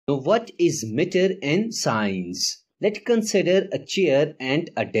Now, what is matter in science? Let's consider a chair and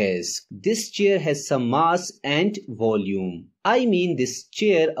a desk. This chair has some mass and volume. I mean, this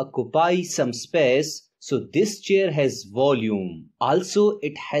chair occupies some space, so this chair has volume. Also,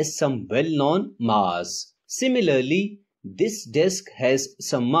 it has some well-known mass. Similarly, this desk has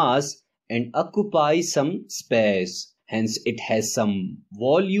some mass and occupies some space. Hence, it has some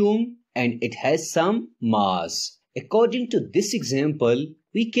volume and it has some mass. According to this example,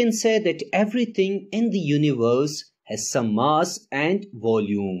 we can say that everything in the universe has some mass and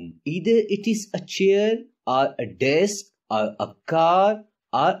volume. Either it is a chair or a desk or a car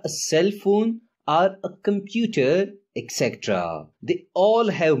or a cell phone or a computer, etc. They all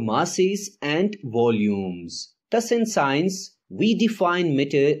have masses and volumes. Thus in science, we define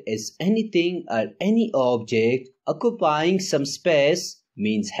matter as anything or any object occupying some space,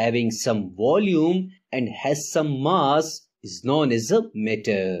 means having some volume and has some mass, is known as a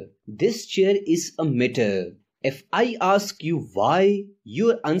matter. This chair is a matter. If I ask you why,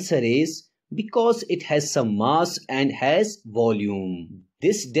 your answer is because it has some mass and has volume.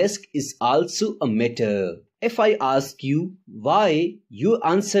 This desk is also a matter. If I ask you why, your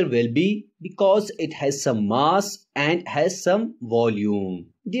answer will be because it has some mass and has some volume.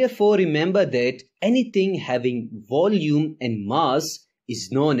 Therefore, remember that anything having volume and mass is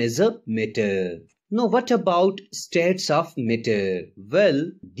known as a matter. Now, what about states of matter?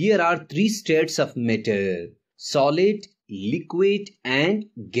 Well, there are three states of matter: solid, liquid, and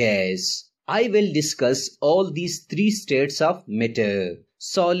gas. I will discuss all these three states of matter: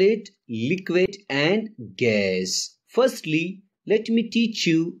 solid, liquid, and gas. Firstly, let me teach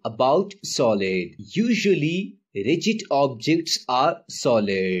you about solid. Usually, rigid objects are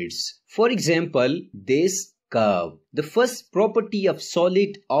solids. For example, this cup. The first property of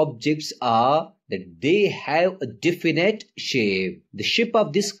solid objects are that they have a definite shape. The shape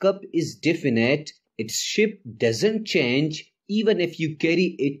of this cup is definite. Its shape doesn't change. Even if you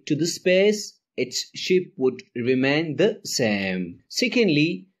carry it to the space, its shape would remain the same.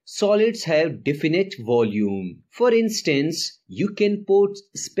 Secondly, solids have definite volume. For instance, you can put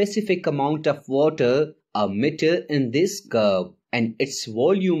specific amount of water or matter in this cup, and its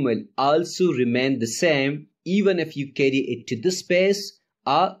volume will also remain the same even if you carry it to the space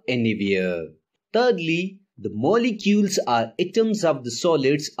or anywhere. Thirdly, the molecules or atoms of the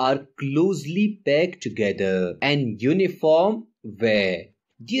solids are closely packed together and uniform wear.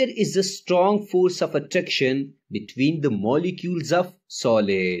 There is a strong force of attraction between the molecules of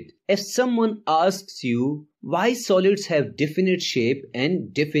solid. If someone asks you why solids have definite shape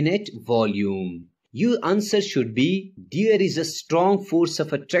and definite volume, your answer should be there is a strong force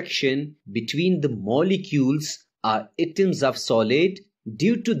of attraction between the molecules or atoms of solid.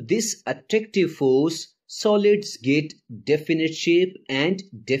 Due to this attractive force, solids get definite shape and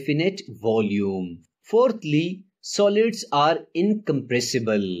definite volume. Fourthly, solids are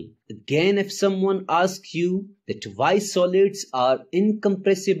incompressible. Again, if someone asks you that why solids are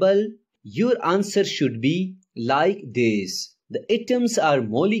incompressible, your answer should be like this: the atoms or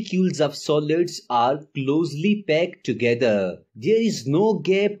molecules of solids are closely packed together. There is no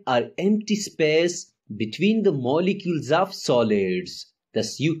gap or empty space between the molecules of solids.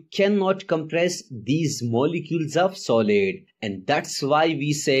 Thus, you cannot compress these molecules of solid, and that's why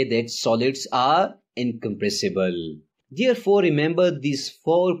we say that solids are incompressible. Therefore, remember these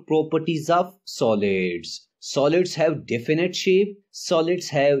four properties of solids. Solids have definite shape, solids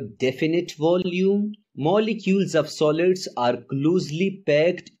have definite volume, molecules of solids are closely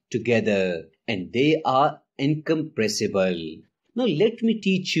packed together, and they are incompressible. Now let me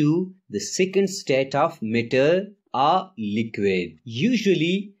teach you the second state of matter, or liquid.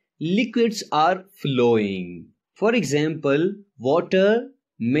 Usually, liquids are flowing. For example, water,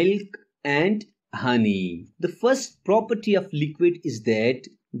 milk, and honey. The first property of liquid is that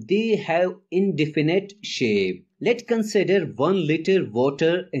they have indefinite shape. Let's consider 1 liter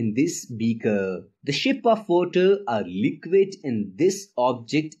water in this beaker. The shape of water or liquid in this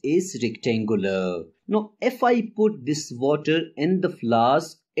object is rectangular. Now, if I put this water in the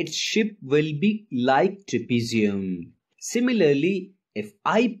flask, its shape will be like trapezium. Similarly, if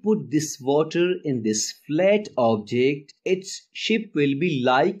I put this water in this flat object, its shape will be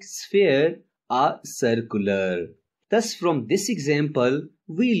like sphere or circular. Thus, from this example,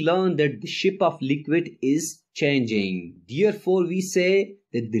 we learn that the shape of liquid is changing. Therefore, we say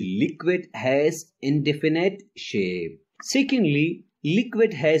that the liquid has indefinite shape. Secondly,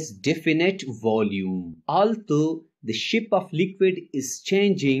 liquid has definite volume. Although the shape of liquid is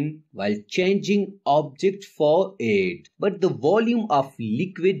changing while changing object for it, but the volume of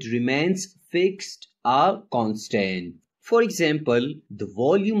liquid remains fixed or constant. For example, the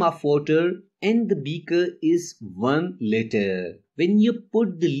volume of water in the beaker is 1 liter. When you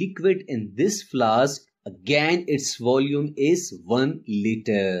put the liquid in this flask, again its volume is 1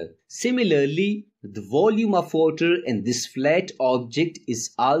 liter. Similarly, the volume of water in this flat object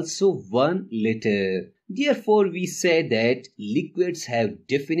is also 1 liter. Therefore, we say that liquids have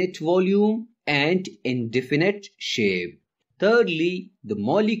definite volume and indefinite shape. Thirdly, the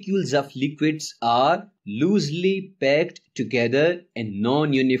molecules of liquids are loosely packed together in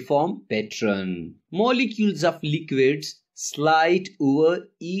non-uniform pattern. Molecules of liquids slide over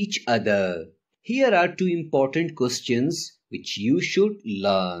each other. Here are two important questions which you should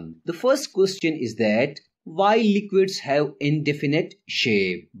learn. The first question is that why liquids have indefinite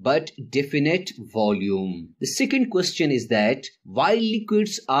shape but definite volume. The second question is that why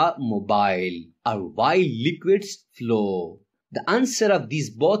liquids are mobile or why liquids flow. The answer of these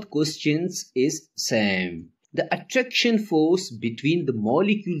both questions is same. The attraction force between the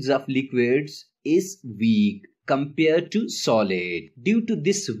molecules of liquids is weak compared to solid. Due to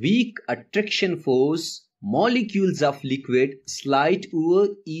this weak attraction force, molecules of liquid slide over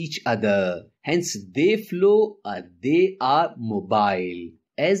each other. Hence, they flow or they are mobile.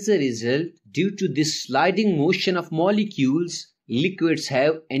 As a result, due to this sliding motion of molecules, liquids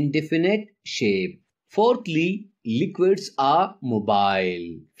have indefinite shape. Fourthly, liquids are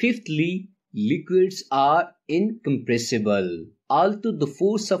mobile. Fifthly, liquids are incompressible. Although the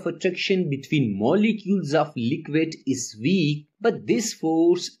force of attraction between molecules of liquid is weak, but this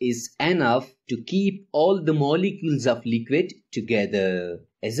force is enough to keep all the molecules of liquid together.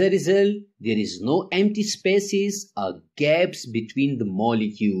 As a result, there is no empty spaces or gaps between the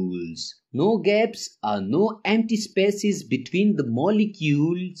molecules. No gaps or no empty spaces between the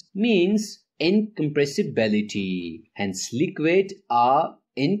molecules means incompressibility. Hence, liquids are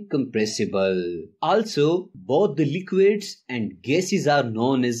incompressible. Also, both the liquids and gases are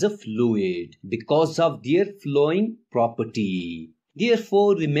known as a fluid because of their flowing property.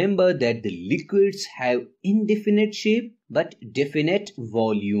 Therefore, remember that the liquids have indefinite shape but definite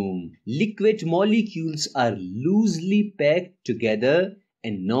volume. Liquid molecules are loosely packed together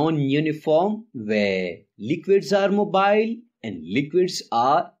in non-uniform way. Liquids are mobile and liquids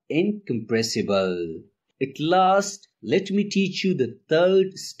are incompressible. At last, let me teach you the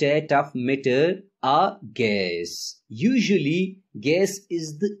third state of matter or gas. Usually, gas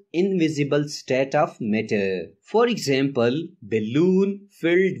is the invisible state of matter. For example, balloon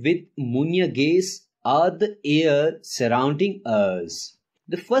filled with ammonia gas or the air surrounding us.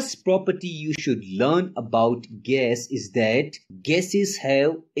 The first property you should learn about gas is that gases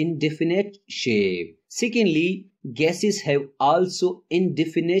have indefinite shape. Secondly, gases have also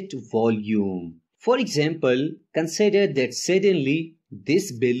indefinite volume. For example, consider that suddenly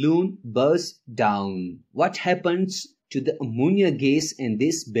this balloon bursts down. What happens to the ammonia gas in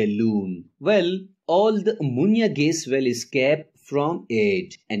this balloon? Well, all the ammonia gas will escape from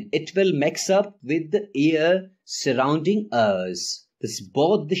it and it will mix up with the air surrounding us. Thus,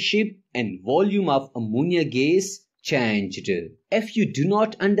 both the shape and volume of ammonia gas changed. If you do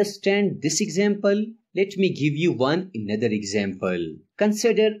not understand this example, let me give you another example.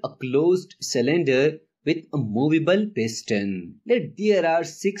 Consider a closed cylinder with a movable piston. Let there are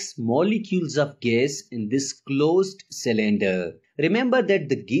 6 molecules of gas in this closed cylinder. Remember that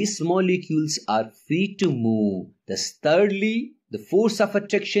the gas molecules are free to move. Thus, thirdly, the force of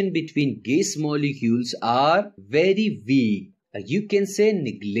attraction between gas molecules are very weak. You can say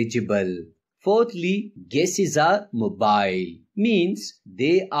negligible. Fourthly, gases are mobile, means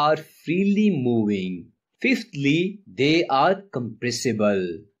they are freely moving. Fifthly, they are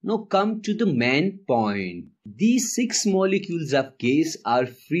compressible. Now come to the main point. These 6 molecules of gas are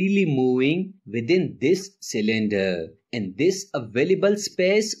freely moving within this cylinder, in this available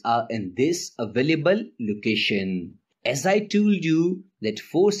space or in this available location. As I told you that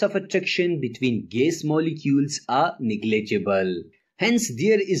force of attraction between gas molecules are negligible. Hence,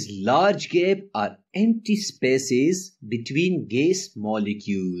 there is large gap or empty spaces between gas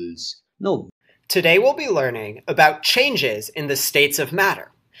molecules. Now, today we'll be learning about changes in the states of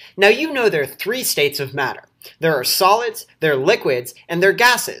matter. Now you know there are 3 states of matter. There are solids, there are liquids, and there are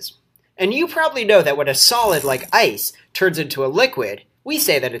gases. And you probably know that when a solid like ice turns into a liquid, we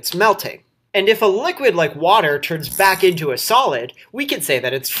say that it's melting. And if a liquid like water turns back into a solid, we can say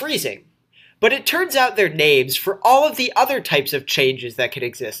that it's freezing. But it turns out they're names for all of the other types of changes that can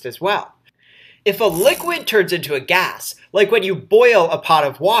exist as well. If a liquid turns into a gas, like when you boil a pot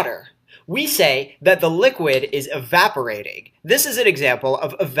of water, we say that the liquid is evaporating. This is an example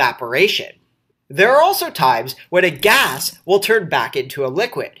of evaporation. There are also times when a gas will turn back into a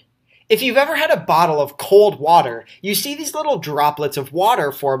liquid. If you've ever had a bottle of cold water, you see these little droplets of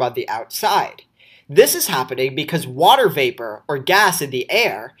water form on the outside. This is happening because water vapor, or gas in the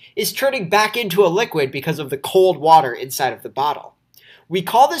air, is turning back into a liquid because of the cold water inside of the bottle. We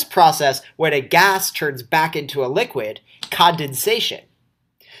call this process when a gas turns back into a liquid condensation.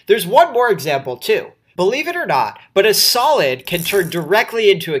 There's one more example too. Believe it or not, but a solid can turn directly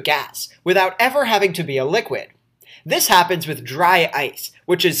into a gas without ever having to be a liquid. This happens with dry ice,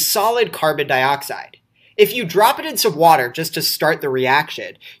 which is solid carbon dioxide. If you drop it in some water just to start the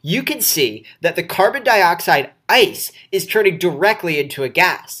reaction, you can see that the carbon dioxide ice is turning directly into a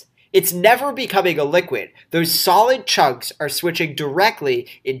gas. It's never becoming a liquid. Those solid chunks are switching directly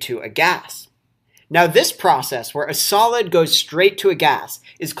into a gas. Now this process where a solid goes straight to a gas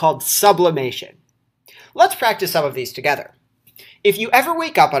is called sublimation. Let's practice some of these together. If you ever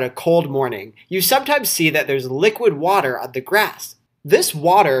wake up on a cold morning, you sometimes see that there's liquid water on the grass. This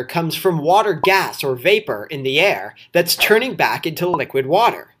water comes from water gas or vapor in the air that's turning back into liquid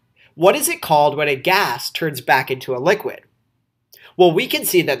water. What is it called when a gas turns back into a liquid? Well, we can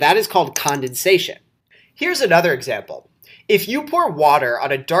see that that is called condensation. Here's another example. If you pour water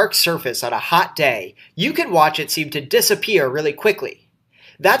on a dark surface on a hot day, you can watch it seem to disappear really quickly.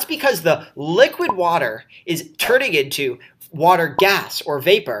 That's because the liquid water is turning into water gas or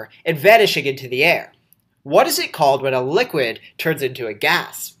vapor and vanishing into the air. What is it called when a liquid turns into a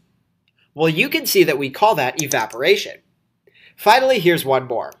gas? Well, you can see that we call that evaporation. Finally, here's one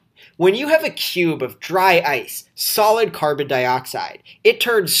more. When you have a cube of dry ice, solid carbon dioxide, it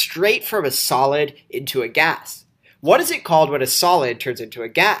turns straight from a solid into a gas. What is it called when a solid turns into a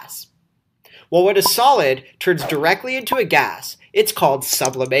gas? Well, when a solid turns directly into a gas, it's called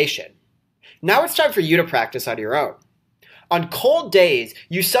sublimation. Now it's time for you to practice on your own. On cold days,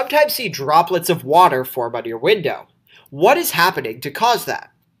 you sometimes see droplets of water form on your window. What is happening to cause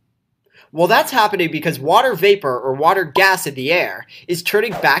that? Well, that's happening because water vapor or water gas in the air is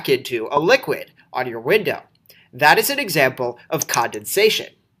turning back into a liquid on your window. That is an example of condensation.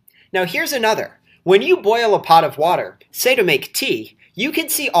 Now here's another. When you boil a pot of water, say to make tea, you can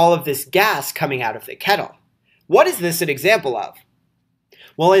see all of this gas coming out of the kettle. What is this an example of?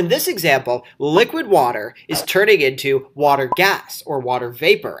 Well, in this example, liquid water is turning into water gas or water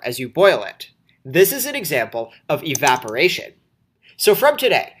vapor as you boil it. This is an example of evaporation. So from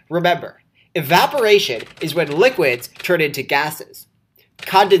today, remember, evaporation is when liquids turn into gases.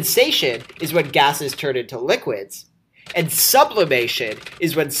 Condensation is when gases turn into liquids. And sublimation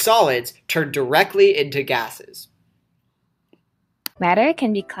is when solids turn directly into gases. Matter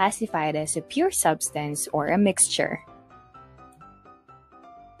can be classified as a pure substance or a mixture.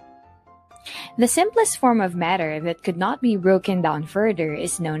 The simplest form of matter that could not be broken down further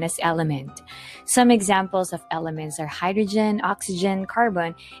is known as element. Some examples of elements are hydrogen, oxygen,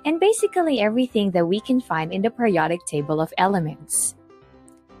 carbon, and basically everything that we can find in the periodic table of elements.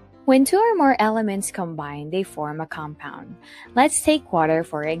 When two or more elements combine, they form a compound. Let's take water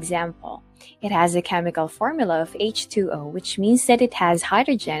for example. It has a chemical formula of H2O, which means that it has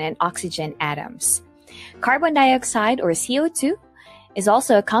hydrogen and oxygen atoms. Carbon dioxide, or CO2, is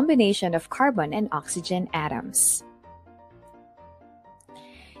also a combination of carbon and oxygen atoms.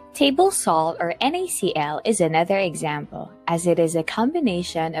 Table salt, or NaCl, is another example, as it is a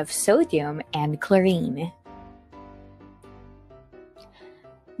combination of sodium and chlorine.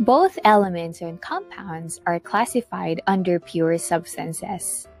 Both elements and compounds are classified under pure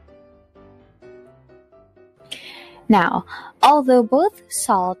substances. Now, although both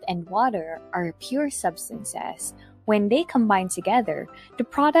salt and water are pure substances, when they combine together, the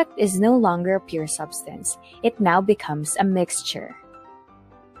product is no longer a pure substance. It now becomes a mixture.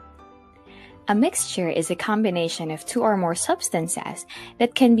 A mixture is a combination of two or more substances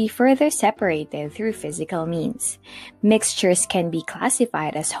that can be further separated through physical means. Mixtures can be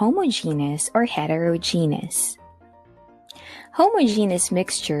classified as homogeneous or heterogeneous. Homogeneous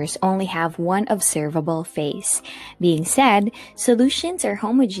mixtures only have one observable phase. Being said, solutions are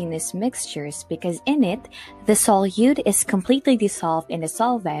homogeneous mixtures because in it, the solute is completely dissolved in the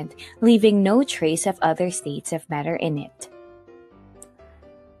solvent, leaving no trace of other states of matter in it.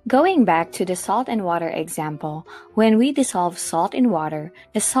 Going back to the salt and water example, when we dissolve salt in water,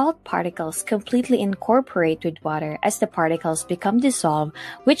 the salt particles completely incorporate with water as the particles become dissolved,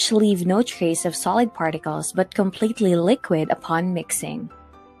 which leave no trace of solid particles but completely liquid upon mixing.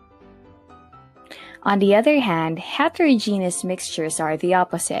 On the other hand, heterogeneous mixtures are the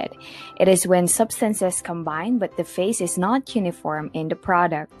opposite. It is when substances combine but the phase is not uniform in the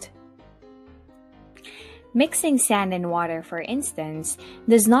product. Mixing sand and water, for instance,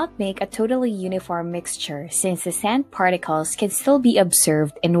 does not make a totally uniform mixture since the sand particles can still be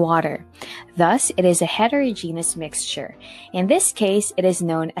observed in water. Thus, it is a heterogeneous mixture. In this case, it is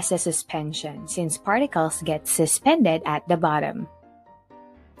known as a suspension since particles get suspended at the bottom.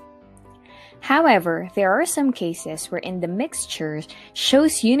 However, there are some cases wherein the mixture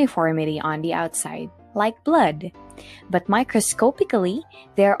shows uniformity on the outside, like blood. But microscopically,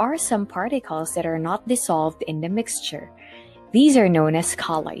 there are some particles that are not dissolved in the mixture. These are known as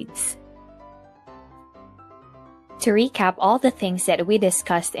colloids. To recap all the things that we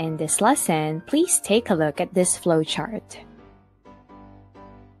discussed in this lesson, please take a look at this flowchart.